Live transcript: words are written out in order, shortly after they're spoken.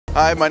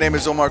Hi, my name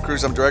is Omar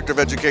Cruz. I'm Director of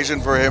Education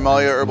for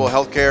Himalaya Herbal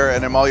Healthcare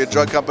and Himalaya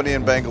Drug Company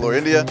in Bangalore,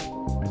 India.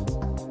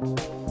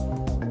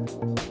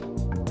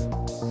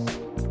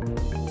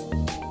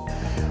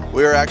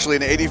 We are actually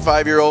an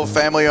 85-year-old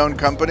family-owned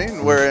company.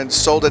 We're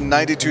sold in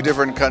 92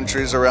 different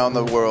countries around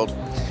the world.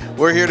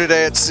 We're here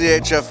today at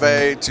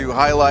CHFA to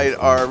highlight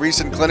our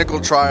recent clinical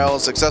trial,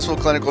 successful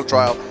clinical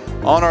trial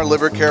on our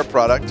LiverCare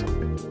product.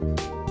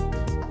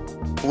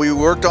 We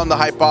worked on the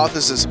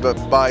hypothesis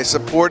that by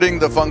supporting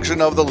the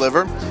function of the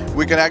liver,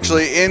 we can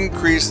actually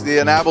increase the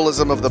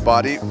anabolism of the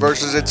body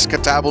versus its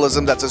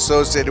catabolism that's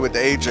associated with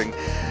aging.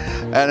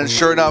 And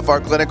sure enough, our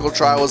clinical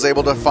trial was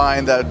able to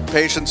find that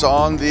patients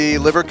on the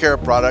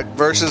LiverCare product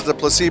versus the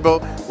placebo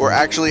were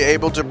actually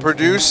able to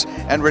produce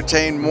and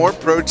retain more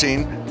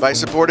protein by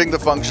supporting the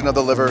function of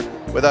the liver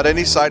without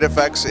any side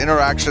effects,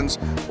 interactions,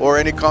 or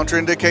any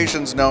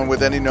contraindications known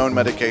with any known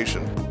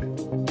medication.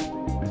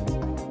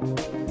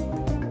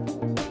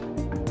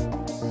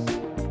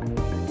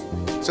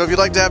 So if you'd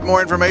like to have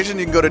more information,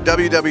 you can go to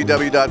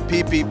www.pppinc.ca.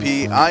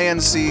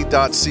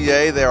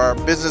 There are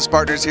business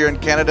partners here in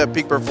Canada,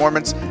 Peak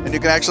Performance, and you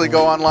can actually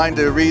go online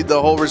to read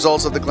the whole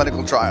results of the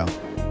clinical trial.